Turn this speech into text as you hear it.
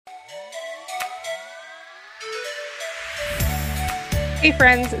Hey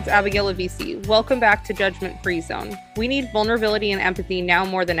friends, it's Abigail of VC. Welcome back to Judgment Free Zone. We need vulnerability and empathy now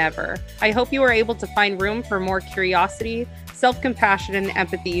more than ever. I hope you are able to find room for more curiosity, self-compassion, and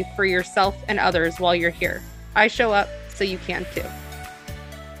empathy for yourself and others while you're here. I show up so you can too.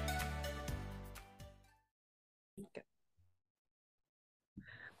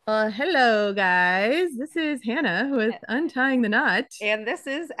 Hello guys. This is Hannah with Untying the Knot. And this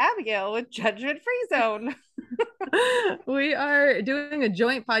is Abigail with Judgment Free Zone. We are doing a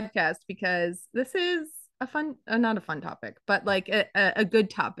joint podcast because this is a fun, not a fun topic, but like a good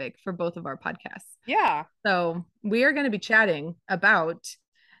topic for both of our podcasts. Yeah. So we are going to be chatting about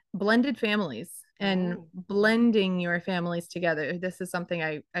blended families and blending your families together. This is something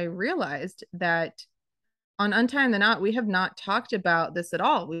I realized that on Untying the Knot, we have not talked about this at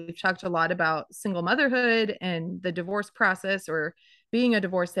all. We've talked a lot about single motherhood and the divorce process or being a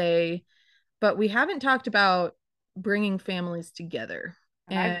divorcee, but we haven't talked about bringing families together.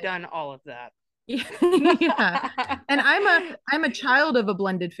 And I've done all of that. Yeah. And I'm a child of a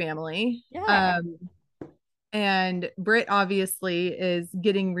blended family. Yeah. And Britt obviously is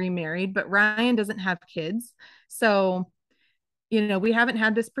getting remarried, but Ryan doesn't have kids. So, we haven't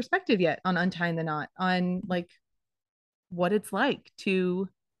had this perspective yet on Untying the Knot, on like what it's like to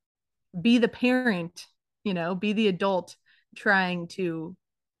be the parent, be the adult trying to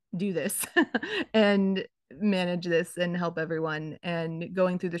do this and manage this and help everyone and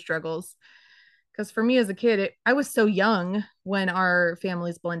going through the struggles. Because for me as a kid, I was so young when our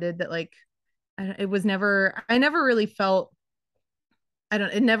families blended that like I never really felt,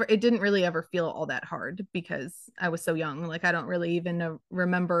 it didn't really ever feel all that hard because I was so young. Like I don't really even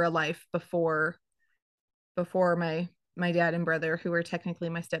remember a life before my dad and brother, who were technically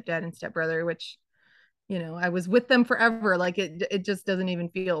my stepdad and stepbrother, which I was with them forever. Like it just doesn't even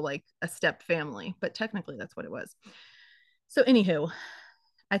feel like a step family, but technically that's what it was. So anywho,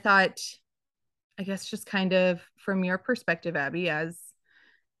 I thought, I guess just kind of from your perspective, Abby, as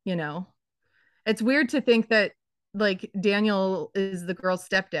you know, it's weird to think that like Daniel is the girl's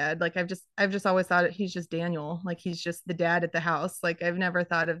stepdad. Like I've just always thought he's just Daniel. Like he's just the dad at the house. Like I've never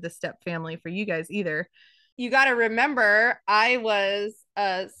thought of the step family for you guys either. You got to remember, I was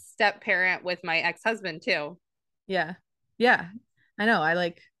a step parent with my ex-husband too. Yeah. Yeah. I know.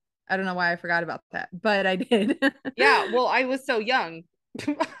 I don't know why I forgot about that, but I did. Yeah, well, I was so young.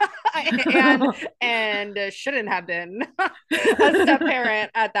 and shouldn't have been a step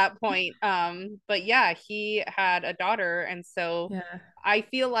parent at that point. But yeah, he had a daughter, and so Yeah. I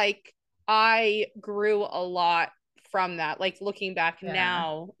feel like I grew a lot from that. Like looking back Yeah.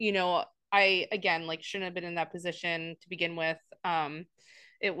 now, I again like shouldn't have been in that position to begin with.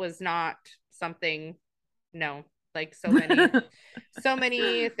 It was not something, no, like so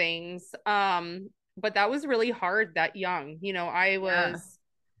many things. But that was really hard that young. I Yeah. was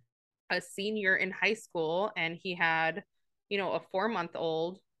a senior in high school and he had, a 4-month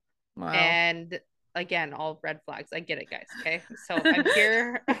old. Wow. And again, all red flags. I get it, guys. Okay. So I'm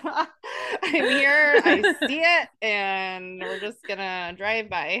here. I'm here. I see it. And we're just gonna drive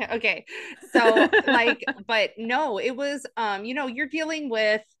by. Okay. So like, but no, it was you're dealing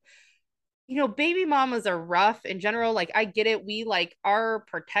with, baby mamas are rough in general. Like I get it. We like are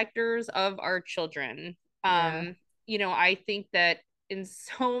protectors of our children. Yeah. I think that in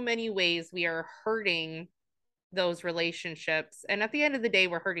so many ways we are hurting those relationships. And at the end of the day,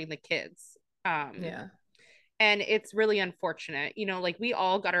 we're hurting the kids. Um, Yeah. and it's really unfortunate. Like we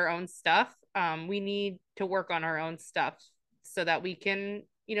all got our own stuff. We need to work on our own stuff so that we can,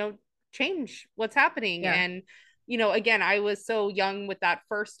 change what's happening. Yeah. And, again, I was so young with that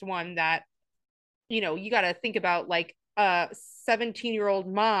first one that you got to think about like a 17-year-old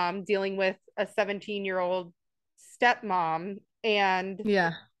mom dealing with a 17-year-old stepmom and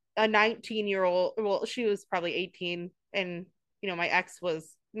Yeah. a 19-year-old. Well, she was probably 18 and my ex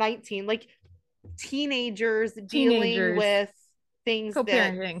was 19, like teenagers dealing Teenagers. with things that,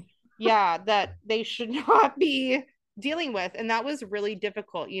 Co-parenting. yeah, that they should not be dealing with. And that was really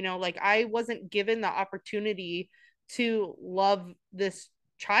difficult. Like I wasn't given the opportunity to love this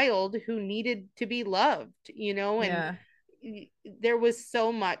child who needed to be loved, and Yeah. there was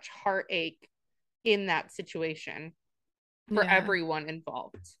so much heartache in that situation for Yeah. everyone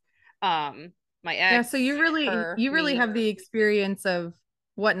involved. Um, my Yeah. So ex, her, you really me. have the experience of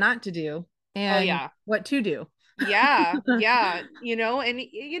what not to do Oh and yeah. what to do. Yeah, yeah, and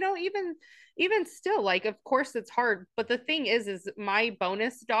even still, like, of course it's hard, but the thing is my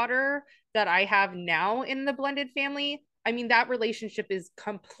bonus daughter that I have now in the blended family, I mean, that relationship is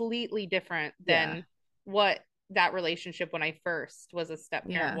completely different Yeah. than what that relationship when I first was a step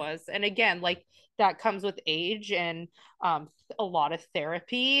parent Yeah. was. And again, like that comes with age and a lot of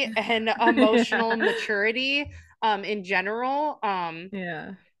therapy and emotional Yeah. maturity in general.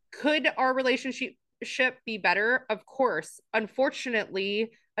 Yeah. Could our relationship be better? Of course.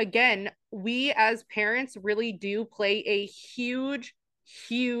 Unfortunately, again, we as parents really do play a huge,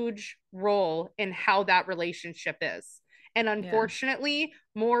 huge role in how that relationship is. And Yeah. unfortunately,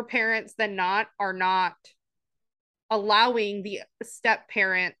 more parents than not are not allowing the step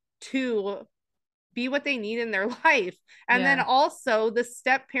parent to be what they need in their life. And then Yeah. also the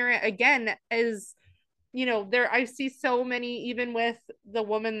step parent again is, you know, there I see so many, even with the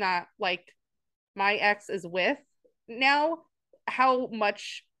woman that like my ex is with now, how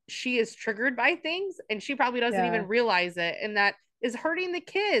much she is triggered by things and she probably doesn't Yeah. even realize it, and that is hurting the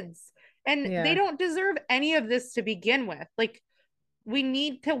kids, and they Yeah. don't deserve any of this to begin with. Like we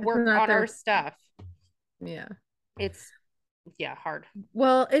need to It's work not on our their, stuff. yeah. It's yeah, hard.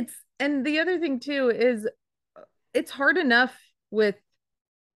 Well, it's, and the other thing too is it's hard enough with,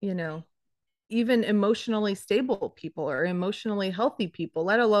 you know, even emotionally stable people or emotionally healthy people,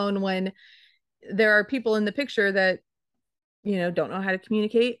 let alone when there are people in the picture that, you know, don't know how to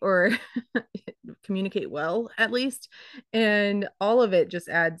communicate or communicate well, at least. And all of it just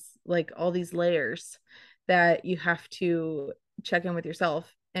adds like all these layers that you have to check in with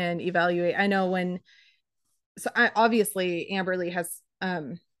yourself and evaluate. I know when, so I obviously Amberly has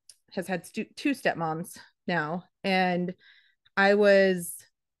had two stepmoms now, and I was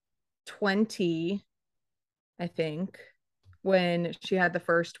 20, I think, when she had the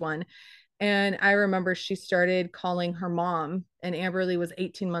first one. And I remember she started calling her mom, and Amberly was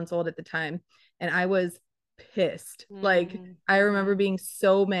 18 months old at the time. And I was pissed. Like, I remember Mm-hmm. being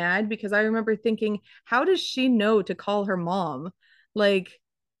so mad because I remember thinking, how does she know to call her mom? Like,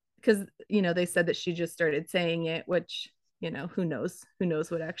 because, you know, they said that she just started saying it, which, you know, who knows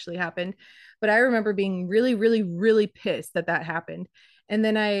what actually happened. But I remember being really, really, really pissed that that happened. And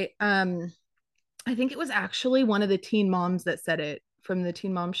then I think it was actually one of the teen moms that said it from the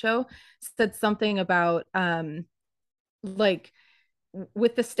Teen Mom Show, said something about like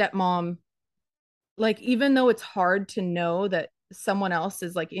with the stepmom, like even though it's hard to know that someone else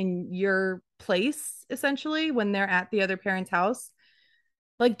is like in your place essentially when they're at the other parent's house,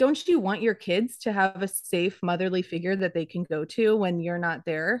 like don't you want your kids to have a safe motherly figure that they can go to when you're not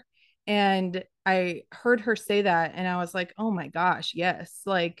there? And I heard her say that and I was like, oh my gosh, yes.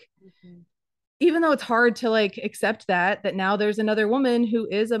 Like Mm-hmm. even though it's hard to like accept that now there's another woman who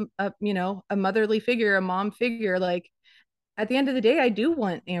is a you know, a motherly figure, a mom figure, like at the end of the day I do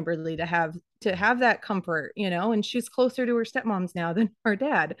want Amberly to have that comfort, you know, and she's closer to her stepmoms now than her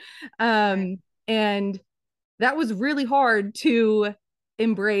dad. Right. And that was really hard to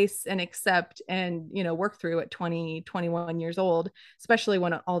embrace and accept and, you know, work through at 20, 21 years old, especially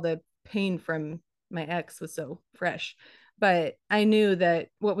when all the pain from my ex was so fresh. But I knew that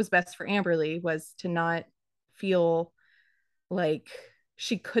what was best for Amberly was to not feel like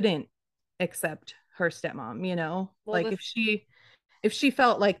she couldn't accept her stepmom, you know? Well, Like if she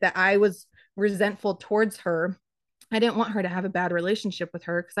felt like that I was resentful towards her, I didn't want her to have a bad relationship with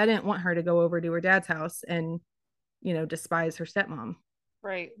her because I didn't want her to go over to her dad's house and, you know, despise her stepmom.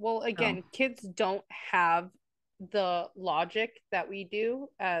 right. Well, So again, kids don't have the logic that we do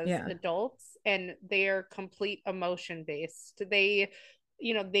as yeah, adults, and they are complete emotion based. They,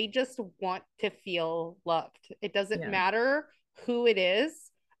 you know, they just want to feel loved. It doesn't yeah, matter who it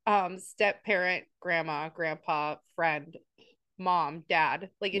is, step parent, grandma, grandpa, friend, mom, dad.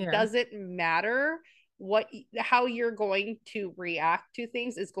 Like it yeah, doesn't matter what how you're going to react to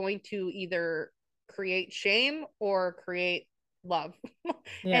things is going to either create shame or create love. And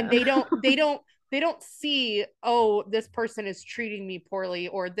yeah, they don't see, oh, this person is treating me poorly,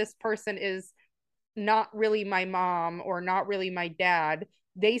 or this person is not really my mom or not really my dad.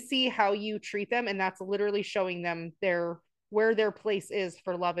 They see how you treat them, and that's literally showing them their where their place is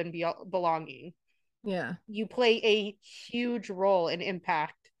for love and belonging. yeah, You play a huge role and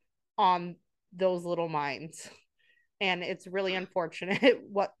impact on those little minds, and it's really unfortunate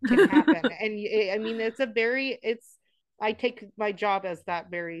what can happen. And I mean, it's a very it's I take my job as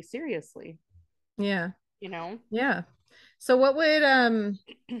that very seriously, yeah, you know. yeah. So what would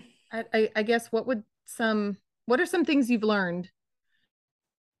I guess what are some things you've learned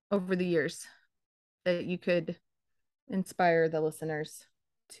over the years that you could inspire the listeners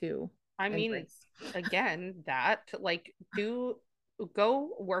to I mean, embrace? again, that like do go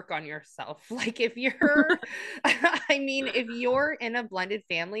work on yourself. Like if you're I mean, if you're in a blended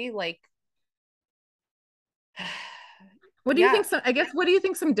family, like What do you Yeah. think I guess what do you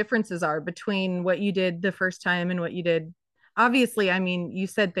think some differences are between what you did the first time and what you did? Obviously, I mean, you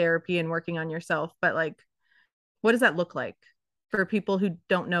said therapy and working on yourself, but like what does that look like for people who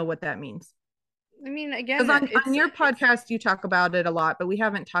don't know what that means? I mean, Because again, on it's your podcast, you talk about it a lot, but we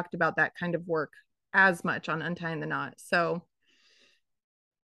haven't talked about that kind of work as much on Untying the Knot. So,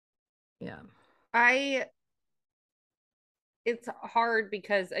 yeah. I it's hard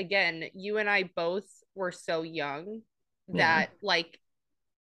because again, you and I both were so young Yeah. that like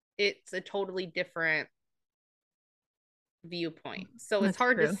it's a totally different viewpoint. So it's That's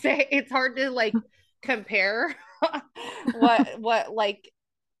hard to true. say, it's hard to like compare what like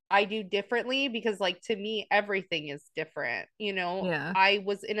I do differently because like to me everything is different. You know, Yeah. I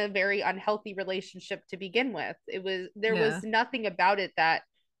was in a very unhealthy relationship to begin with. There Yeah. was nothing about it that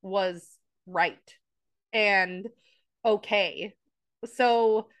was right and okay.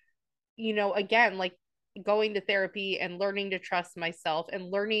 So, you know, again, like going to therapy and learning to trust myself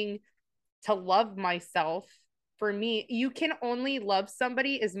and learning to love myself, for me, you can only love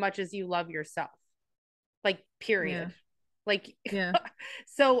somebody as much as you love yourself. Like, Yeah. period. Like, Yeah.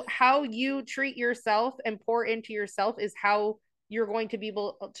 so how you treat yourself and pour into yourself is how you're going to be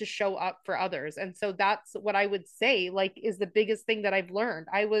able to show up for others. And so that's what I would say, like, is the biggest thing that I've learned.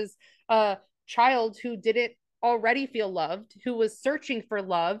 I was a child who didn't already feel loved, who was searching for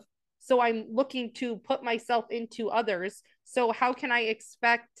love. So I'm looking to put myself into others. So how can I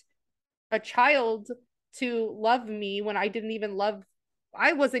expect a child to love me when I didn't even love,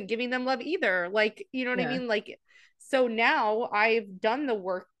 I wasn't giving them love either. Like, you know what I Yeah. mean? Like, so now I've done the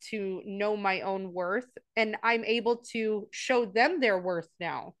work to know my own worth and I'm able to show them their worth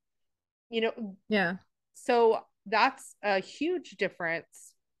now, you know? Yeah. So that's a huge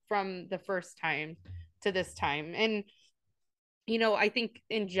difference from the first time to this time. And, you know, I think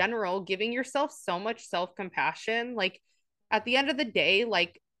in general, giving yourself so much self compassion, like at the end of the day,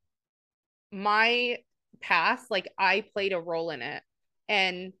 like my past, like I played a role in it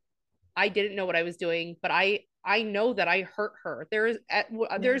and I didn't know what I was doing, but I know that I hurt her. There's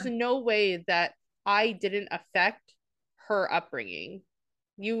Yeah. no way that I didn't affect her upbringing.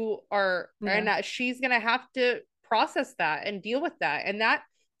 You are, and Yeah. she's going to have to process that and deal with that. And that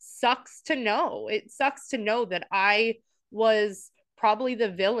sucks to know. It sucks to know that I was probably the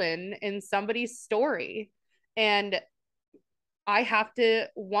villain in somebody's story. And I have to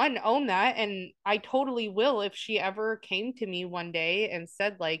one own that and I totally will if she ever came to me one day and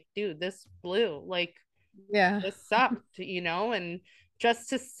said like, dude, this blew, like Yeah. this sucked, you know, and just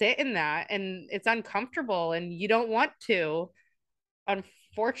to sit in that and it's uncomfortable and you don't want to.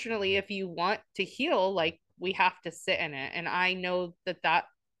 Unfortunately, if you want to heal, like we have to sit in it and I know that that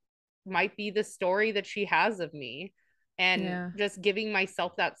might be the story that she has of me and Yeah. just giving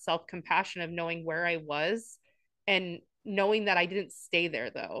myself that self-compassion of knowing where I was and knowing that I didn't stay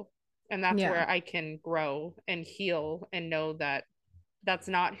there though, and that's Yeah. where I can grow and heal and know that that's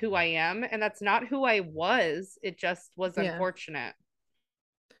not who I am and that's not who I was. It just was Yeah. unfortunate.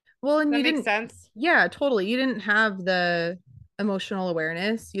 Well, Does and that you make didn't, sense? yeah, totally. You didn't have the emotional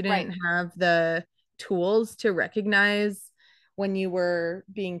awareness. You Right. didn't have the tools to recognize when you were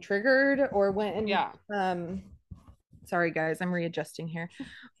being triggered or when, Yeah. sorry guys, I'm readjusting here,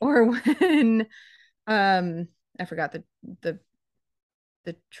 or when, um, I forgot the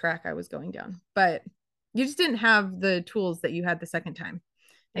the track I was going down, but you just didn't have the tools that you had the second time.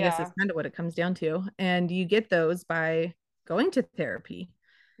 I guess Yeah. that's kind of what it comes down to. And you get those by going to therapy.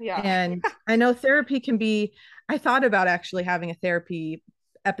 Yeah. And I know therapy can be, I thought about actually having a therapy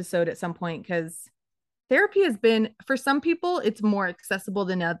episode at some point because therapy has been for some people it's more accessible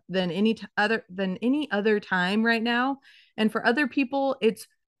than any other time right now, and for other people it's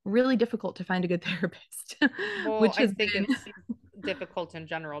really difficult to find a good therapist, Well, which I has think been it's difficult in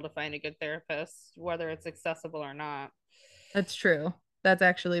general to find a good therapist, whether it's accessible or not. that's true. That's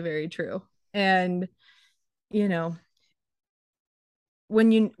actually very true. And you know,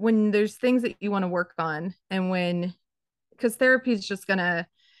 when there's things that you want to work on and when because therapy is just gonna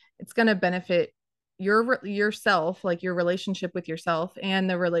it's gonna benefit yourself, like your relationship with yourself and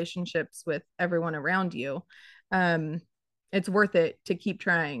the relationships with everyone around you. um it's worth it to keep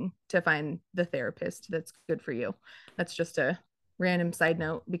trying to find the therapist that's good for you. That's just a random side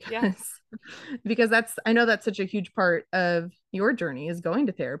note Yeah. because that's I know that's such a huge part of your journey is going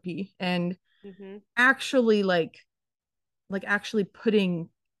to therapy and Mm-hmm. actually actually putting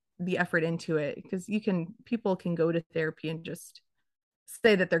the effort into it because people can go to therapy and just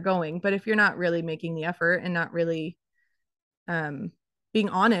say that they're going, but if you're not really making the effort and not really um being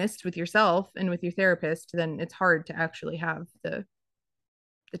honest with yourself and with your therapist, then it's hard to actually have the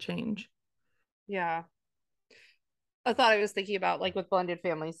change. Yeah. a thought I was thinking about, like with blended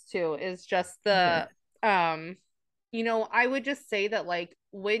families too, is just Yes. the um I would just say that like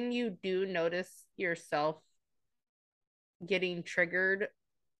when you do notice yourself getting triggered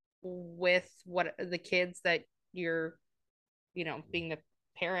with what the kids that you're, being the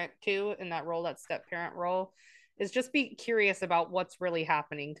parent to in that role, that step parent role, is just be curious about what's really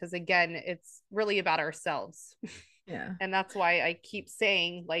happening, because again, it's really about ourselves. Yeah. And that's why I keep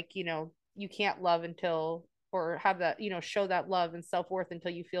saying, like, you can't love until, or have that, show that love and self-worth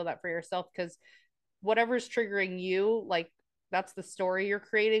until you feel that for yourself, because whatever's triggering you, like, that's the story you're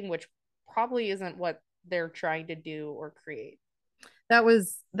creating, which probably isn't what they're trying to do or create. That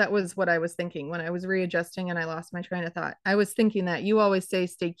was what I was thinking when I was readjusting and I lost my train of thought. I was thinking that you always say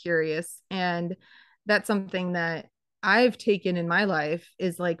stay curious, and that's something that I've taken in my life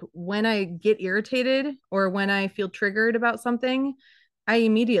is like when I get irritated or when I feel triggered about something, I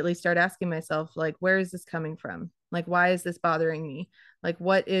immediately start asking myself like where is this coming from? Like why is this bothering me? Like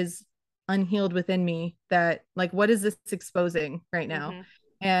what is unhealed within me, that like what is this exposing right now? Mm-hmm.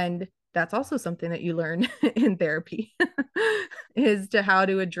 And that's also something that you learn in therapy is to how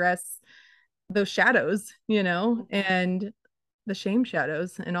to address those shadows, Mm-hmm. and the shame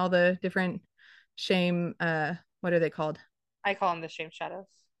shadows and all the different shame what are they called? I call them the shame shadows.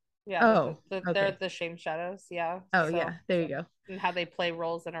 Yeah, Oh, they're okay. the shame shadows. Yeah. Oh So, yeah, there you go. and how they play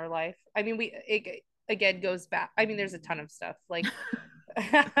roles in our life. I mean, it again goes back. I mean, there's a ton of stuff. Like,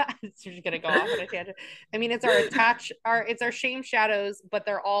 it's just gonna go off on a tangent. I mean, it's our shame shadows, but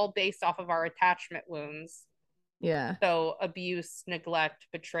they're all based off of our attachment wounds. Yeah. So abuse, neglect,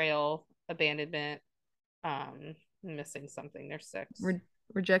 betrayal, abandonment. I'm missing something. There's six. Re-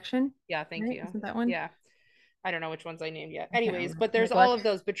 Rejection, Yeah, thank right? you. Isn't that one? Yeah. I don't know which ones I named yet. I can't Anyways, remember. but there's all of Neglect.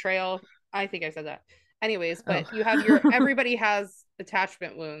 those betrayal. I think I said that. Anyways, Oh. but you have everybody has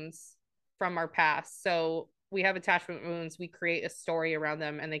attachment wounds from our past. So we have attachment wounds. We create a story around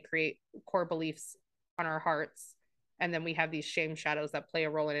them, and they create core beliefs on our hearts. And then we have these shame shadows that play a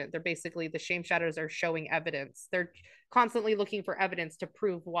role in it. They're basically, the shame shadows are showing evidence. They're constantly looking for evidence to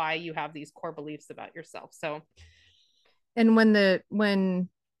prove why you have these core beliefs about yourself. So, And when the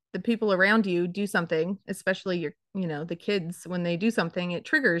people around you do something, especially the kids, when they do something, it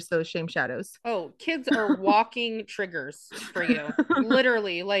triggers those shame shadows. oh, kids are walking triggers for you.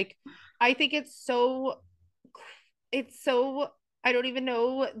 Literally. Like, I think it's so I don't even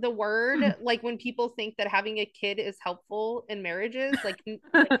know the word. Like when people think that having a kid is helpful in marriages, like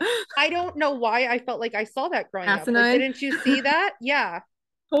I don't know why I felt like I saw that growing up. Like, Asinine. didn't you see that? Yeah.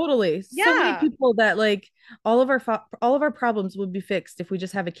 Totally. So many Yeah. people that like all of our problems would be fixed if we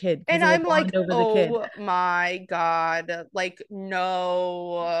just have a kid because And it will I'm like, bond over the kid. oh my God. Like,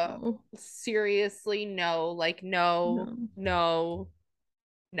 no. No, Seriously, no. Like, no, no, no,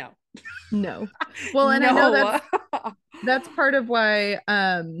 no. no. Well, and I know No. that's part of why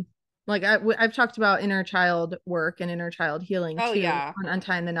like I've talked about inner child work and inner child healing Oh too yeah. on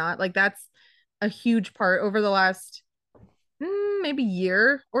Untying the Knot. Like that's a huge part over the last maybe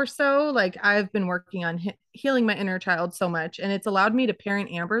year or so. Like I've been working on healing my inner child so much, and it's allowed me to parent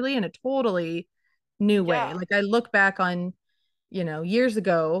Amberly in a totally new way. Yeah. Like I look back on, years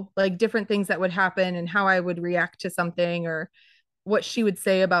ago, like different things that would happen and how I would react to something or what she would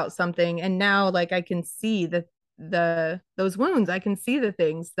say about something. And now like I can see the those wounds. I can see the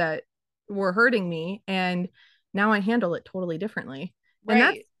things that were hurting me, and now I handle it totally differently. And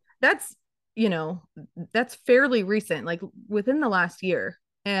that's Right. that's you know that's fairly recent, like within the last year.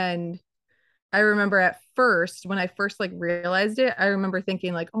 And I remember at first when I first like realized it, I remember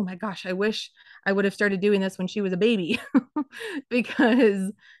thinking like, oh my gosh, I wish I would have started doing this when she was a baby.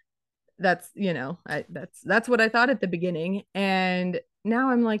 Because that's what I thought at the beginning. And now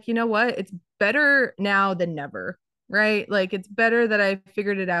I'm like, you know what, it's better now than never, right? Like it's better that I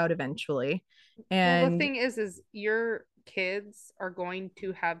figured it out eventually. Well, the And thing is your kids are going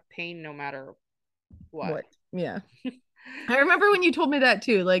to have pain no matter what. what, yeah, I remember when you told me that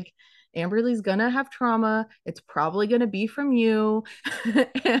too, like Amberly's gonna have trauma, it's probably gonna be from you.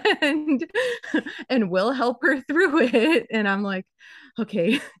 and and we'll help her through it. And I'm like,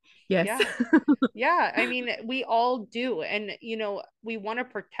 okay, yes. Yeah. Yeah. I mean, we all do. And, we want to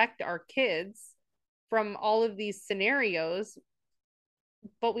protect our kids from all of these scenarios,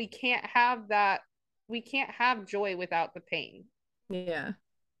 but we can't have that. We can't have joy without the pain. Yeah, And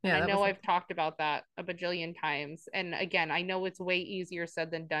yeah, I that know was I've talked about that a bajillion times. And again, I know it's way easier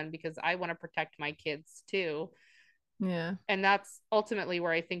said than done because I want to protect my kids too. yeah, And that's ultimately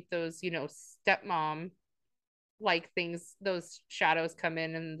where I think those, stepmom like things, those shadows come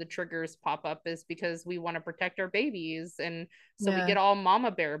in and the triggers pop up, is because we want to protect our babies. And so we yeah, get all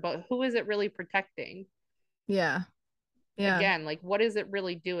mama bear, but who is it really protecting? yeah. Yeah. again, like what is it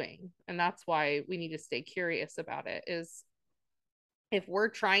really doing? And that's why we need to stay curious about it, is if we're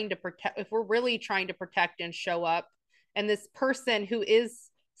trying to protect, if we're really trying to protect and show up, and this person who is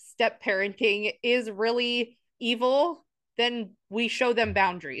step parenting is really evil, then we show them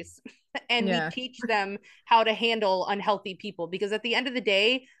boundaries and we Yeah. teach them how to handle unhealthy people. Because at the end of the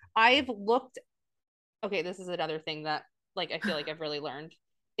day, I've looked, okay, this is another thing that like I feel like I've really learned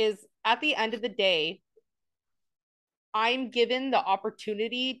is at the end of the day, I'm given the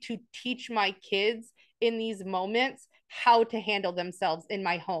opportunity to teach my kids in these moments how to handle themselves in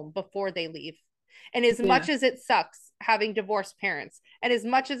my home before they leave. And as Yeah. much as it sucks having divorced parents, and as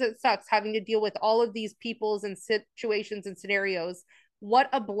much as it sucks having to deal with all of these peoples and situations and scenarios, what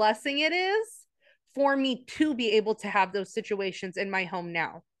a blessing it is for me to be able to have those situations in my home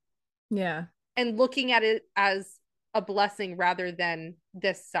now, Yeah. and looking at it as a blessing rather than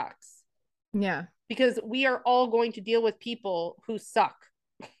this sucks, Yeah. because we are all going to deal with people who suck.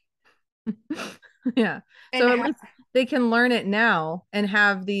 Yeah. And So at least they can learn it now and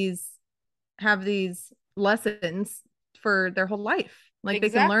have these lessons for their whole life. Like they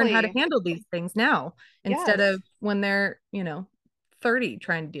can learn how to exactly. handle these things now instead Yes. of when they're, 30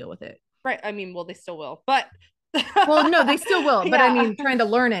 trying to deal with it. Right. I mean, well, they still will, but Well, no, they still will, but I yeah. mean trying to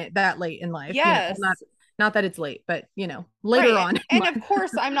learn it that late in life, well, not Yes. not that it's late, but later Right. on in And of life.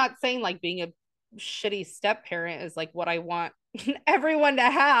 course, I'm not saying like being a shitty step parent is like what I want everyone to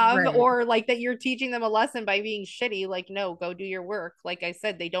have, Right. or like that you're teaching them a lesson by being shitty. Like, no, go do your work. Like I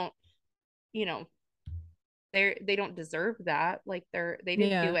said, they don't, you know, they don't deserve that. Like they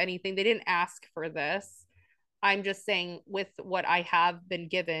didn't do Yeah. anything. They didn't ask for this. I'm just saying with what I have been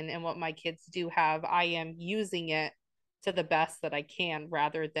given and what my kids do have, I am using it to the best that I can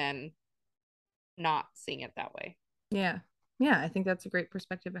rather than not seeing it that way. Yeah. Yeah, I think that's a great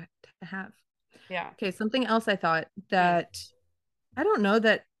perspective to have. Yeah. Okay, something else I thought Hmm. that I don't know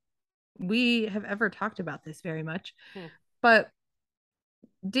that we have ever talked about this very much, Hmm. but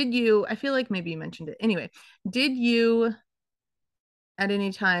I feel like maybe you mentioned it. Anyway, did you at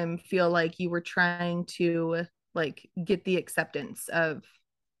any time feel like you were trying to like get the acceptance of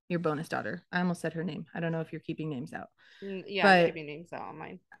your bonus daughter? I almost said her name. I don't know if you're keeping names out. Yeah, I'm But keeping names out on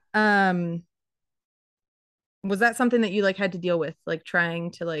mine. um was that something that you like had to deal with, like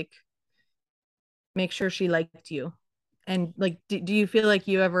trying to like make sure she liked you? And like do you feel like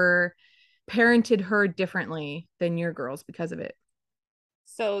you ever parented her differently than your girls because of it?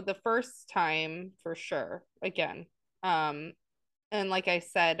 So the first time for sure, again, um, and like I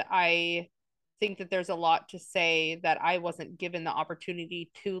said, I think that there's a lot to say that I wasn't given the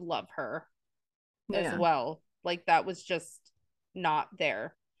opportunity to love her as Yeah. well. Like that was just not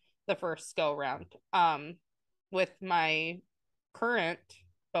there the first go round. With my current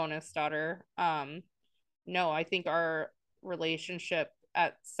bonus daughter, no, I think our relationship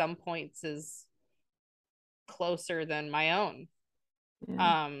at some points is closer than my own.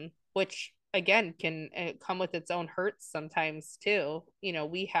 Yeah. Which again can come with its own hurts sometimes too. Yeah.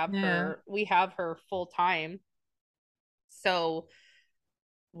 We have her full time, so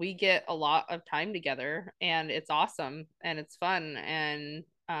we get a lot of time together and it's awesome and it's fun. And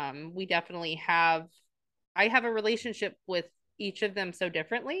we definitely have, I have a relationship with each of them so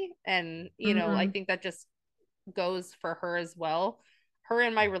differently. And I Mm-hmm. think that just goes for her as well. Her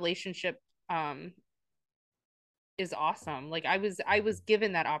and my relationship um is awesome. Like I was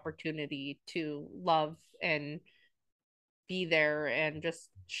given that opportunity to love and be there and just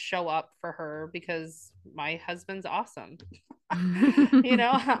show up for her because my husband's awesome.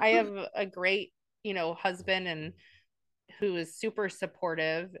 I have a great, husband, and who is super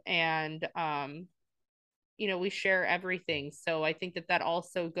supportive, and we share everything. So I think that that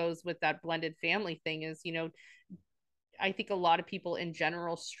also goes with that blended family thing is, I think a lot of people in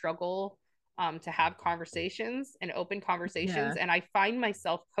general struggle to have conversations and open conversations. Yeah. And I find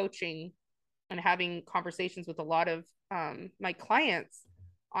myself coaching and having conversations with a lot of my clients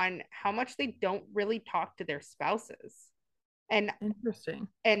on how much they don't really talk to their spouses. And Interesting.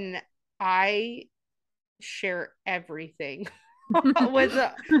 and I share everything with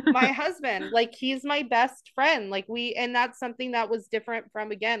my husband. Like he's my best friend. And that's something that was different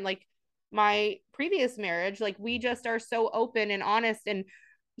from, again, like my previous marriage. Like we just are so open and honest, and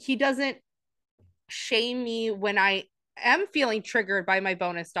he doesn't shame me when I am feeling triggered by my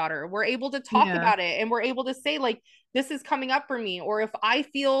bonus daughter. We're able to talk Yeah. about it, and we're able to say like, this is coming up for me, or if I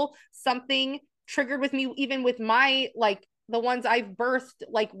feel something triggered with me, even with my, like, the ones I've birthed,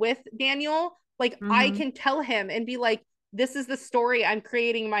 like with Daniel, like I Mm-hmm. can tell him and be like, this is the story I'm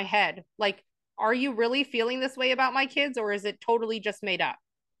creating in my head. Like, are you really feeling this way about my kids, or is it totally just made up?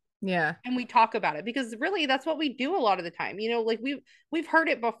 Yeah. and we talk about it, because really that's what we do a lot of the time. Like we've heard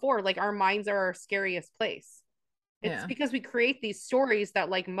it before, like our minds are our scariest place. It's Yeah. because we create these stories that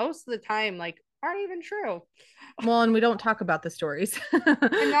like most of the time like aren't even true. Well, and we don't talk about the stories.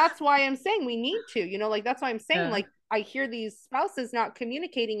 And that's why I'm saying we need to, like that's why I'm saying, Yeah. like I hear these spouses not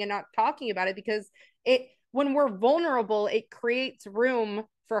communicating and not talking about it, because it when we're vulnerable, it creates room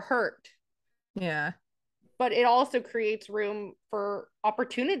for hurt, Yeah. but it also creates room for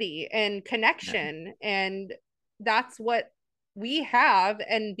opportunity and Yeah. connection. And that's what we have.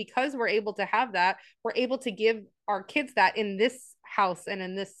 And because we're able to have that, we're able to give our kids that in this house and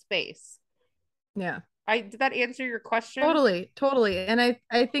in this space. Yeah. Did that answer your question? Totally. Totally. And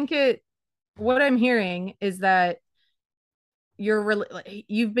I think what I'm hearing is that you're really like,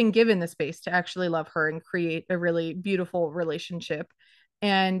 you've been given the space to actually love her and create a really beautiful relationship,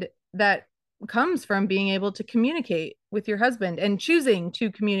 and that comes from being able to communicate with your husband and choosing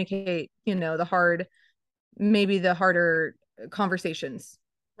to communicate, maybe the harder conversations.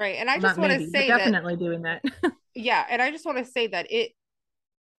 Right. And I Well, just not want to maybe, but say that, definitely doing that. yeah. And I just want to say that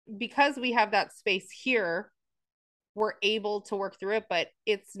because we have that space here, we're able to work through it, but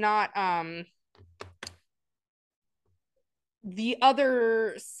it's not, the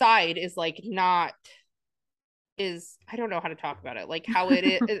other side is like not, is I don't know how to talk about it, like how it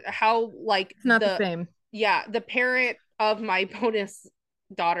is, how like It's not the same. yeah, the parent of my bonus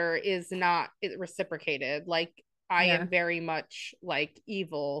daughter is not reciprocated. Like I Yeah. am very much like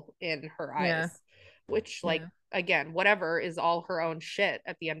evil in her Yeah. eyes, which like Yeah. again, whatever, is all her own shit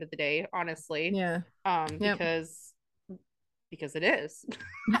at the end of the day, honestly. Yeah. Yep. Because it is.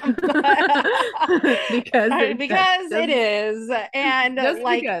 Because that Because it just is. And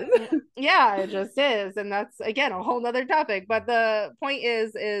like, because. yeah, it just is. And that's again a whole nother topic. But the point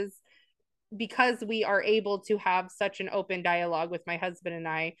is because we are able to have such an open dialogue with my husband and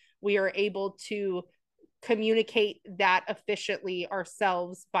I, we are able to communicate that efficiently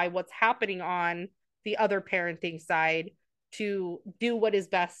ourselves by what's happening on the other parenting side, to do what is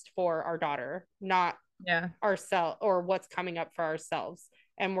best for our daughter, not Yeah. ourselves or what's coming up for ourselves.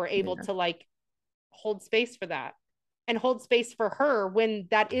 And we're able Yeah. to like hold space for that, and hold space for her when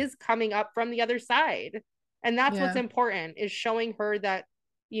that is coming up from the other side. And that's what's Yeah. important, is showing her that,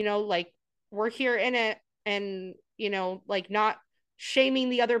 like we're here in it, and, like not shaming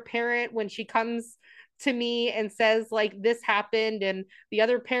the other parent when she comes to me and says like this happened and the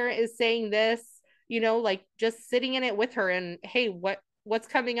other parent is saying this, like just sitting in it with her, and hey, what's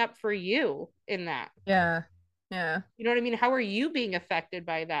coming up for you in that? Yeah. Yeah. You know what I mean? How are you being affected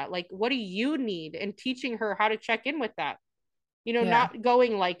by that? Like, what do you need? And teaching her how to check in with that. Yeah. Not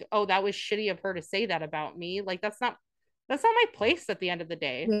going like, oh, that was shitty of her to say that about me. Like, that's not my place at the end of the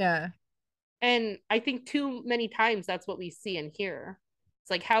day. Yeah. And I think too many times that's what we see and hear.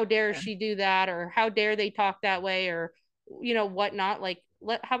 It's like, how dare Yeah. she do that? Or how dare they talk that way? Or, whatnot. Like,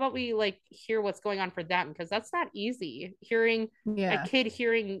 how about we like hear what's going on for them? Because that's not easy. Hearing a Yeah. kid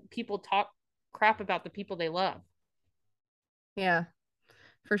hearing people talk crap about the people they love. Yeah.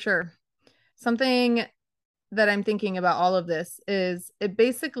 For sure. Something that I'm thinking about all of this is it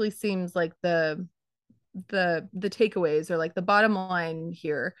basically seems like the takeaways or like the bottom line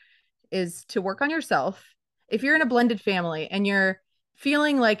here is to work on yourself. If you're in a blended family and you're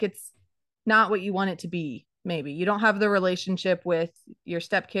feeling like it's not what you want it to be, maybe you don't have the relationship with your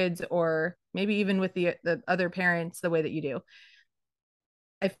stepkids or maybe even with the other parents the way that you do.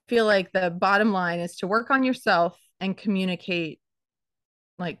 I feel like the bottom line is to work on yourself and communicate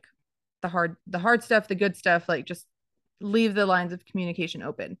like the hard stuff, the good stuff, like just leave the lines of communication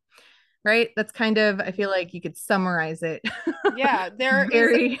open. Right? That's kind of I feel like you could summarize it Yeah, there is.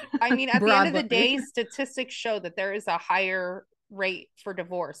 very I mean, at the end of the broadly. day, statistics show that there is a higher rate for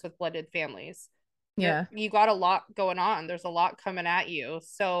divorce with blended families. Yeah. You got a lot going on. There's a lot coming at you.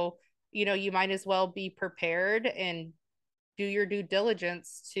 So, you might as well be prepared and do your due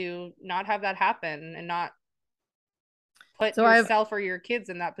diligence to not have that happen, and not put So yourself or your kids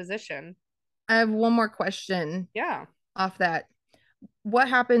in that position. I have one more question Yeah. off that. What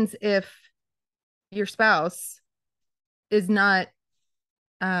happens if your spouse is not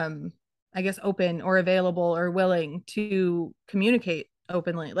um I guess open or available or willing to communicate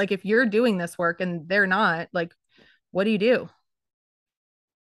openly? Like if you're doing this work and they're not, like what do you do?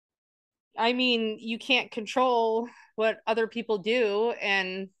 I mean, you can't control what other people do,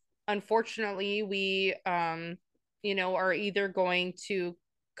 and unfortunately, we are either going to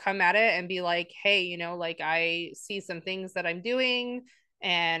come at it and be like, "Hey, like I see some things that I'm doing,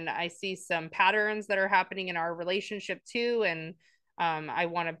 and I see some patterns that are happening in our relationship too, and I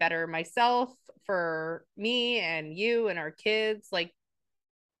want to better myself for me and you and our kids." Like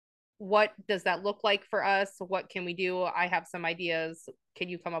what does that look like for us? What can we do? I have some ideas. Can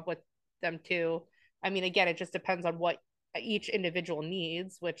you come up with them too? I mean, again, it just depends on what each individual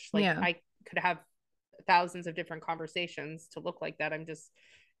needs, which like Yeah. I could have thousands of different conversations to look like that. I'm just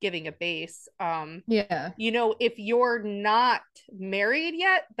giving a base. Yeah. If you're not married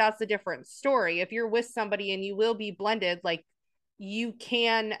yet, that's a different story. If you're with somebody and you will be blended, like you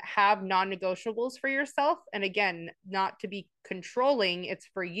can have non-negotiables for yourself. And again, not to be controlling, it's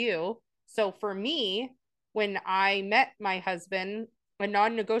for you. So for me, when I met my husband, a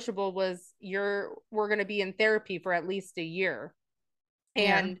non-negotiable was we're going to be in therapy for at least a year.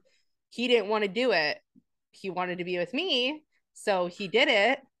 Yeah. And he didn't want to do it. He wanted to be with me, so he did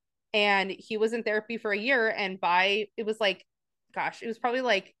it. And he was in therapy for a year, and by it was like, gosh, it was probably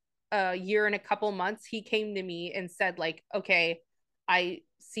like a year and a couple months, he came to me and said like, okay, I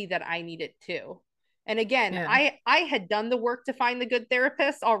see that I need it too. And again, Yeah. I had done the work to find the good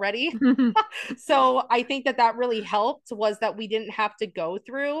therapist already. So I think that that really helped, was that we didn't have to go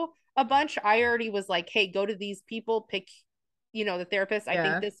through a bunch. I already was like, hey, go to these people, pick, the therapist. I think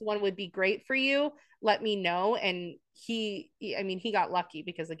Yeah. this one would be great for you. Let me know. And I mean, he got lucky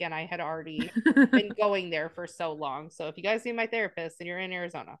because again, I had already been going there for so long. So if you guys need my therapist and you're in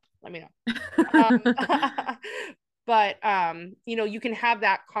Arizona, let me know. But you can have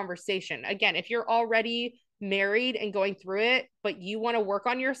that conversation. Again, if you're already married and going through it, but you want to work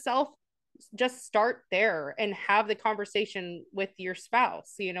on yourself, just start there and have the conversation with your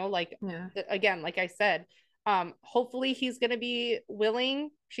spouse, like Yeah. again, like I said, hopefully she's going to be willing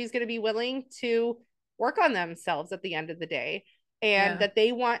to work on themselves at the end of the day, and Yeah. that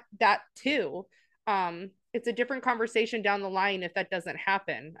they want that too. It's a different conversation down the line if that doesn't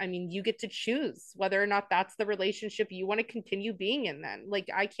happen. I mean, you get to choose whether or not that's the relationship you want to continue being in. Then, like,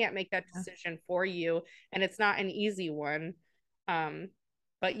 I can't make that decision for you, and it's not an easy one. um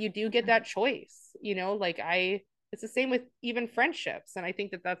but you do get that choice, like it's the same with even friendships. And I think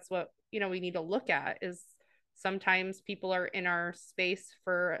that that's what we need to look at, is sometimes people are in our space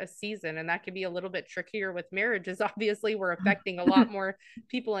for a season, and that can be a little bit trickier with marriages. Obviously, we're affecting a lot more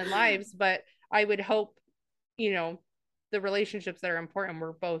people in lives, but I would hope, you know the relationships that are important,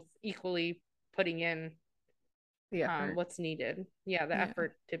 we're both equally putting in The effort. what's needed. Yeah, the Yeah.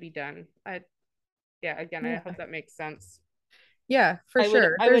 effort to be done. Yeah, again, I Yeah. hope that makes sense. Yeah, for I would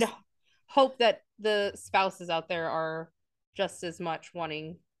sure. I would There's hope that the spouses out there are just as much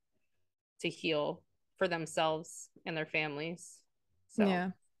wanting to heal for themselves and their families. So,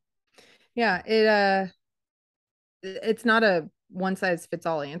 yeah. Yeah, it's not a one size fits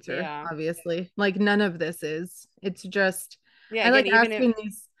all answer, yeah. obviously. Like none of this is. It's just Yeah, I again, like even if asking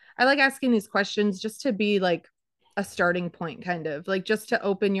these I like asking these questions just to be like a starting point, kind of like just to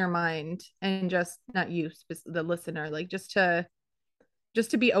open your mind, and just not you, the listener, like just to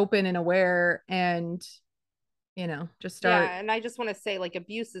be open and aware, and just start. yeah, and I just want to say, like,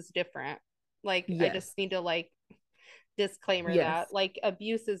 abuse is different. Like, I Yes. just need to, like, disclaimer Yes. that, like,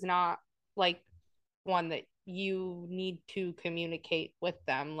 abuse is not like one that you need to communicate with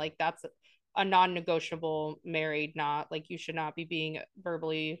them. Like, that's a non-negotiable. Married, not like, you should not be being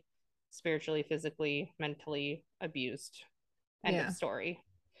verbally, spiritually, physically, mentally abused. End of Yeah. story.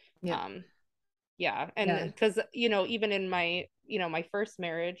 Yep. um yeah, and Yeah. because even in my my first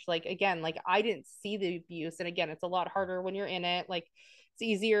marriage, like, again, like, I didn't see the abuse. And again, it's a lot harder when you're in it. Like, it's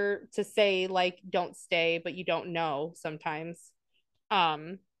easier to say, like, don't stay, but you don't know sometimes.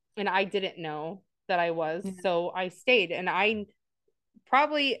 um and I didn't know that I was, Yeah. so I stayed. And I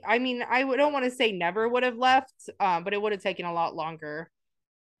probably, I mean, don't want to say never would have left, but it would have taken a lot longer.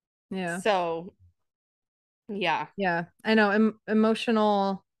 Yeah. So yeah. Yeah. I know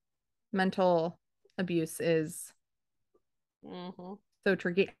emotional mental abuse is Hmm. so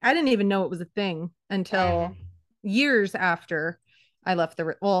tricky. I didn't even know it was a thing I know. until years after I left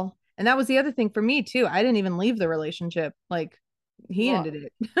well, and that was the other thing for me too. I didn't even leave the relationship. Like he Well, ended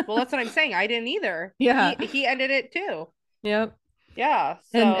it. that's what I'm saying. I didn't either. Yeah. He ended it too. Yep. Yeah.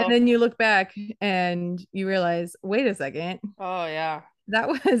 And So, then you look back and you realize, wait a second, oh yeah. that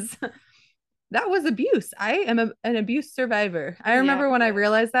was that was abuse. I am an abuse survivor. I Yeah. remember when I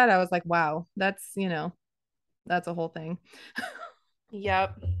realized that, I was like, wow, that's a whole thing.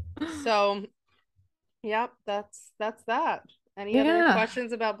 Yep. So, yep, that's that. Any other Yeah.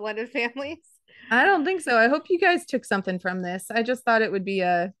 questions about blended families? I don't think so. I hope you guys took something from this. I just thought it would be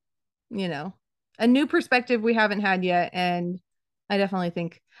you know, a new perspective we haven't had yet. And I definitely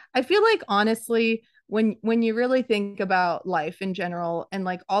think, I feel like honestly, when you really think about life in general and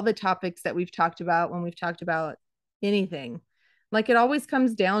like all the topics that we've talked about when we've talked about anything, Like it always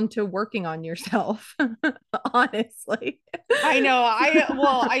comes down to working on yourself, honestly. I know.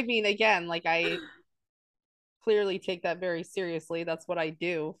 I mean, again, like I clearly take that very seriously. That's what I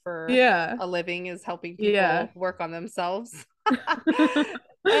do for Yeah. a living, is helping Yeah. people work on themselves.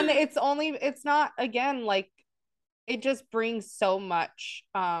 And it's not, again, like it just brings so much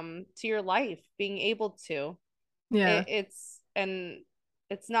to your life being able to. Yeah. And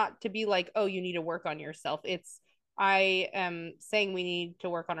it's not to be like, oh, you need to work on yourself. It's, I am saying we need to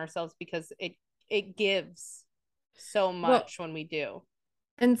work on ourselves because it gives so Well, much when we do.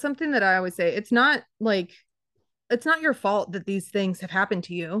 and something that I always say, it's not your fault that these things have happened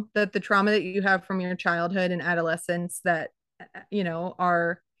to you, that the trauma that you have from your childhood and adolescence that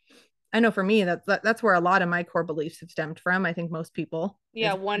are, I know for me that's where a lot of my core beliefs have stemmed from. I think most people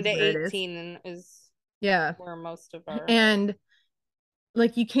Yeah, 1 to is where it is. 18 is Yeah. where most of our, And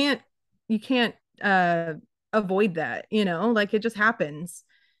like you can't avoid that, like it just happens.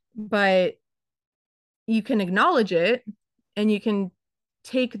 But you can acknowledge it, and you can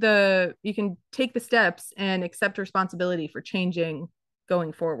take the steps and accept responsibility for changing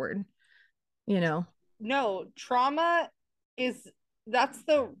going forward, you know. no, trauma is, that's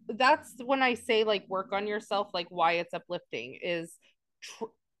when I say like work on yourself, like why it's uplifting is tr-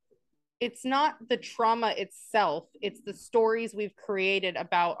 it's not the trauma itself, it's the stories we've created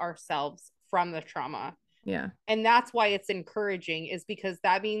about ourselves from the trauma. Yeah. And that's why it's encouraging, is because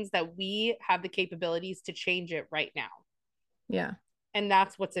that means that we have the capabilities to change it right now. Yeah. And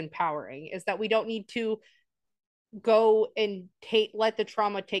that's what's empowering, is that we don't need to go and let the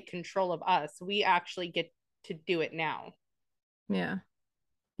trauma take control of us. We actually get to do it now. Yeah.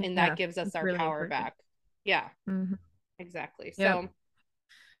 And that Yeah. gives us It's our really power encouraging. back. Yeah, Mm-hmm. exactly. Yep. So,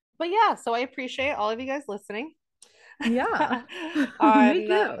 but yeah, so I appreciate all of you guys listening Yeah. Me on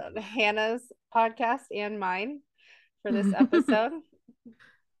too. Hannah's podcast and mine for this episode.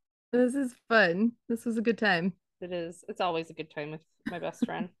 This is fun. This was a good time. It is. It's always a good time with my best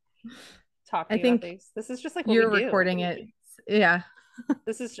friend I talking about think things. This is just like what we you're do. recording it. Yeah.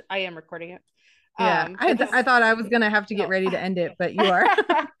 I am recording it. Yeah. But this, I thought I was gonna have to get no. ready to end it, but you are.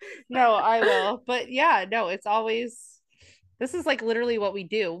 No, I will. But yeah, no, it's always, this is like literally what we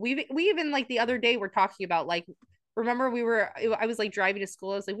do. We even, like the other day we're talking about, like, remember I was like driving to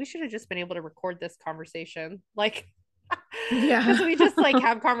school. I was like, we should have just been able to record this conversation. Like, because Yeah. we just like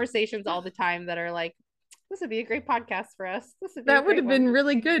have conversations all the time that are like, this would be a great podcast for us. This would be a That would great have one. been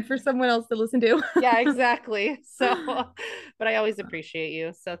really good for someone else to listen to. Yeah, exactly. So, but I always appreciate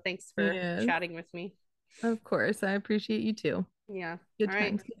you. So thanks for Yes, chatting with me. of course. I appreciate you too. Yeah. Good All right.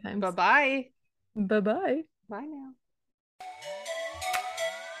 times, good times. Bye-bye. Bye-bye. Bye now.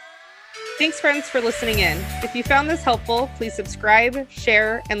 Thanks, friends, for listening in. If you found this helpful, please subscribe,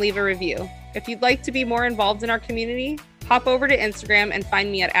 share, and leave a review. If you'd like to be more involved in our community, hop over to Instagram and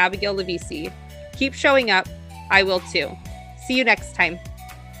find me at Abigail Levisi. Keep showing up. I will too. See you next time.